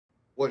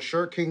What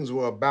Shirt Kings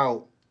were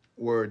about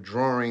were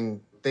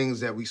drawing things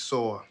that we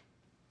saw,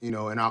 in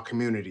our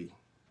community.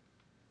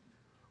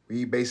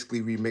 We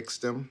basically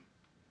remixed them.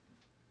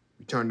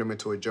 We turned them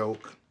into a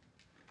joke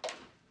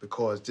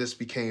because this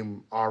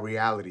became our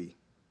reality,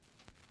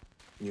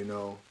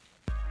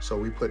 So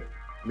we put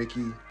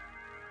Mickey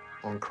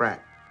on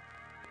crack.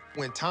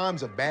 When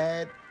times are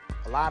bad,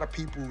 a lot of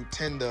people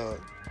tend to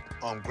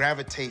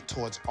gravitate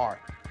towards art.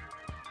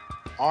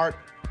 Art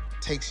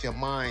takes your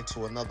mind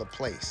to another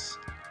place.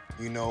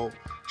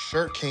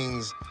 Shirt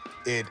Kings,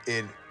 it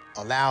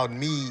allowed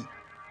me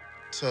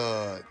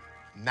to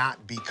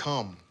not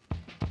become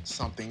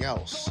something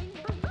else.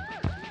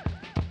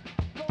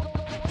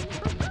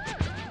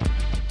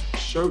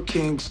 Shirt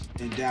Kings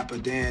and Dapper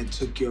Dan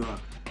took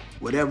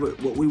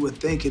what we were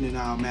thinking in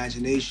our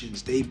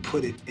imaginations, they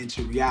put it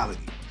into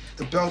reality.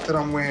 The belt that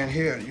I'm wearing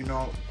here,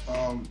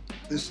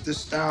 this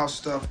style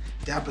stuff,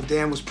 Dapper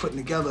Dan was putting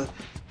together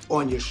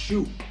on your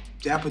shoe.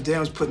 Dapper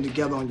Dan was putting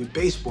together on your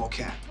baseball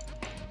cap.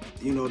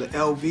 The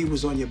LV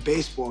was on your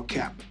baseball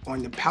cap,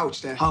 on the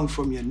pouch that hung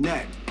from your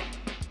neck.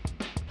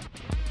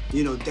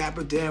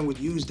 Dapper Dan would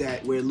use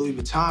that where Louis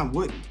Vuitton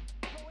wouldn't.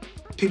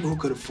 People who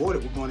could afford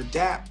it were going to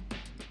Dap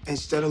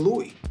instead of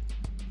Louis.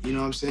 You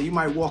know what I'm saying? You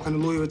might walk into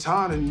Louis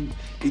Vuitton and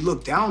be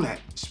looked down at,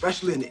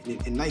 especially in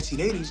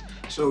 1980s.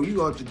 So you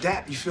go up to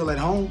Dap, you feel at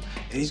home,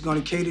 and he's going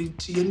to cater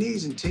to your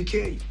needs and take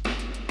care of you.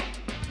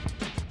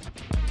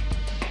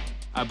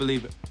 I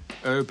believe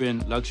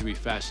urban luxury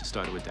fashion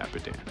started with Dapper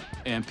Dan,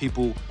 and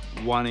people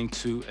wanting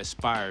to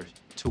aspire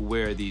to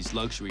wear these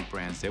luxury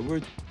brands that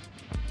were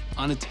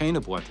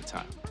unattainable at the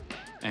time.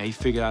 And he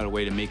figured out a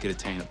way to make it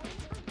attainable.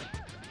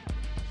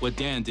 What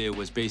Dan did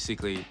was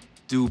basically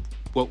do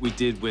what we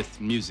did with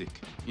music.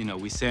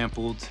 We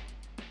sampled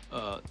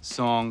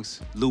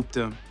songs, looped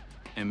them,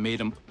 and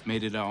made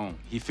it our own.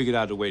 He figured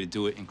out a way to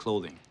do it in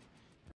clothing.